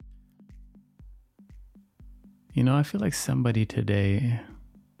I feel like somebody today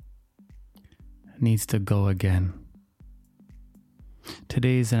needs to go again.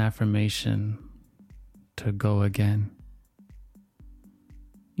 Today is an affirmation to go again.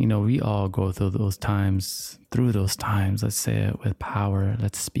 We all go through those times. Let's say it with power.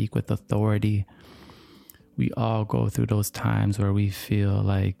 Let's speak with authority. We all go through those times where we feel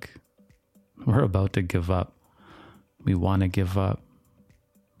like we're about to give up. We want to give up.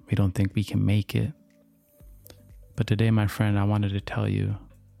 We don't think we can make it. But today, my friend, I wanted to tell you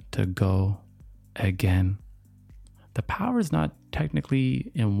to go again. The power is not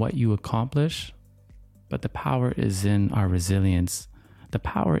technically in what you accomplish, but the power is in our resilience. The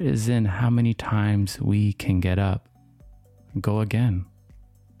power is in how many times we can get up. Go again.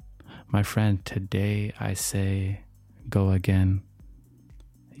 My friend, today I say, go again.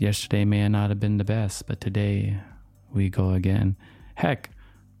 Yesterday may not have been the best, but today we go again. Heck,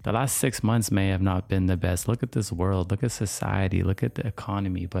 the last 6 months may have not been the best. Look at this world, look at society, look at the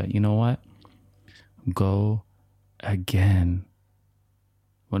economy. But you know what? Go again.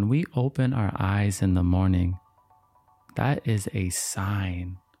 When we open our eyes in the morning, that is a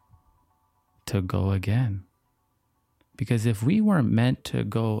sign to go again. Because if we weren't meant to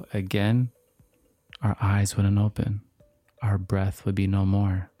go again, our eyes wouldn't open. Our breath would be no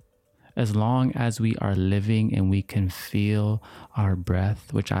more. As long as we are living and we can feel our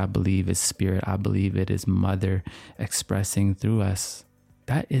breath, which I believe is spirit, I believe it is Mother expressing through us,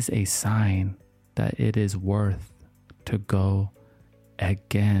 that is a sign that it is worth to go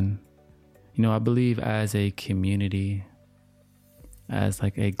again. I believe as a community, as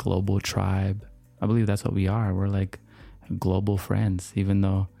like a global tribe, I believe that's what we are. We're like global friends, even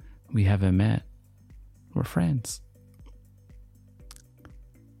though we haven't met. We're friends.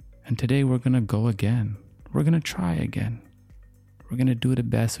 And today we're going to go again. We're going to try again. We're going to do the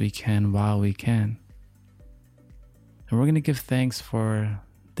best we can while we can. And we're going to give thanks for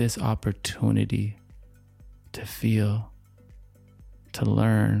this opportunity to feel, to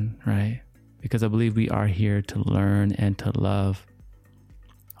learn, right? Because I believe we are here to learn and to love.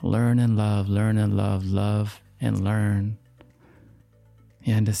 Learn and love, learn and love and learn.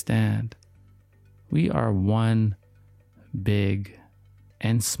 You understand? We are one big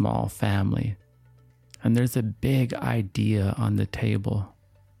and small family. And there's a big idea on the table.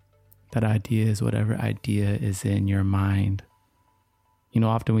 That idea is whatever idea is in your mind.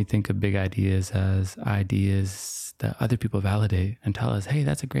 Often we think of big ideas as ideas that other people validate and tell us, hey,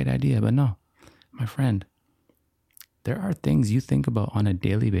 that's a great idea. But no, my friend, there are things you think about on a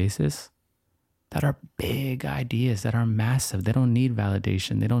daily basis that are big ideas, that are massive. They don't need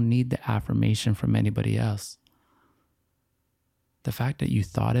validation. They don't need the affirmation from anybody else. The fact that you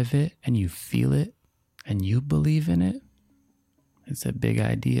thought of it and you feel it and you believe in it, it's a big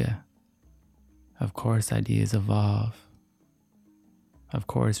idea. Of course, ideas evolve. Of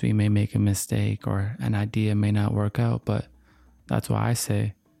course, we may make a mistake or an idea may not work out, but that's why I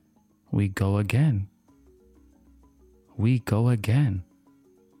say we go again. We go again.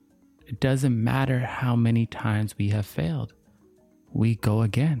 It doesn't matter how many times we have failed. We go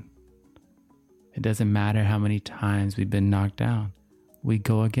again. It doesn't matter how many times we've been knocked down. We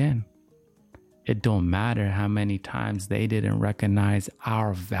go again. It don't matter how many times they didn't recognize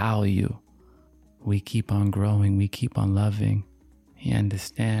our value. We keep on growing. We keep on loving. You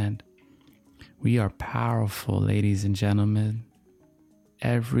understand? We are powerful, ladies and gentlemen.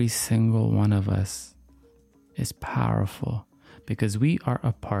 Every single one of us is powerful because we are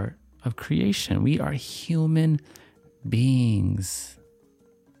a part of creation. We are human beings.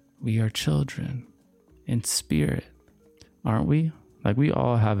 We are children in spirit, aren't we? Like we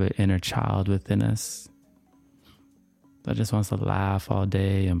all have an inner child within us that just wants to laugh all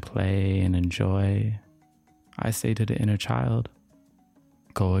day and play and enjoy. I say to the inner child,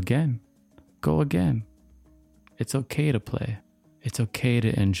 go again. Go again. It's okay to play. It's okay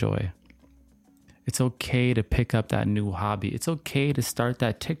to enjoy. It's okay to pick up that new hobby. It's okay to start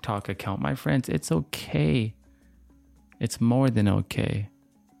that TikTok account. My friends, it's okay. It's more than okay.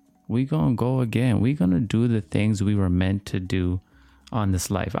 We gonna go again. We gonna do the things we were meant to do on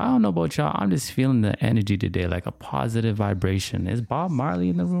this life. I don't know about y'all. I'm just feeling the energy today, like a positive vibration. Is Bob Marley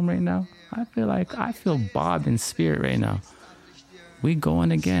in the room right now? I feel Bob in spirit right now. We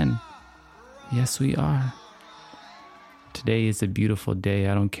going again. Yes, we are. Today is a beautiful day.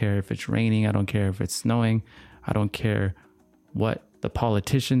 I don't care if it's raining. I don't care if it's snowing. I don't care what the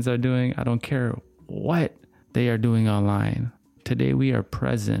politicians are doing. I don't care what they are doing online. Today we are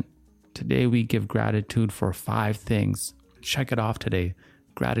present. Today we give gratitude for 5 things. Check it off today.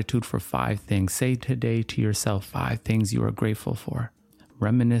 Gratitude for 5 things. Say today to yourself 5 things you are grateful for.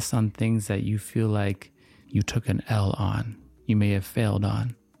 Reminisce on things that you feel like you took an L on, you may have failed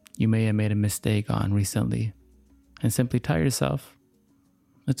on, you may have made a mistake on recently. And simply tell yourself,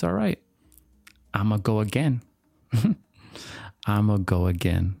 it's all right. I'ma go again. I'ma go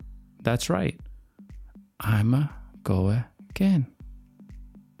again. That's right. I'ma go again.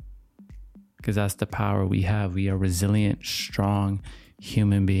 Because that's the power we have. We are resilient, strong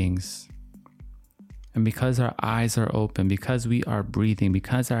human beings. And because our eyes are open, because we are breathing,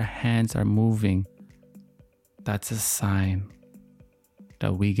 because our hands are moving, that's a sign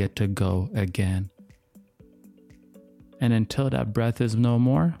that we get to go again. And until that breath is no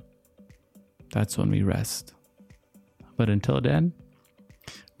more, that's when we rest. But until then,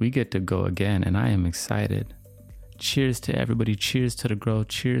 we get to go again, and I am excited. Cheers to everybody. Cheers to the growth.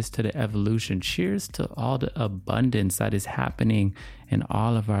 Cheers to the evolution. Cheers to all the abundance that is happening in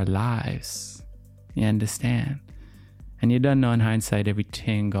all of our lives. You understand? And you don't know in hindsight,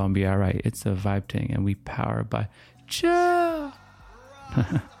 everything gonna be all right. It's a vibe thing, and we powered by chill.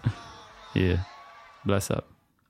 Yeah. Bless up.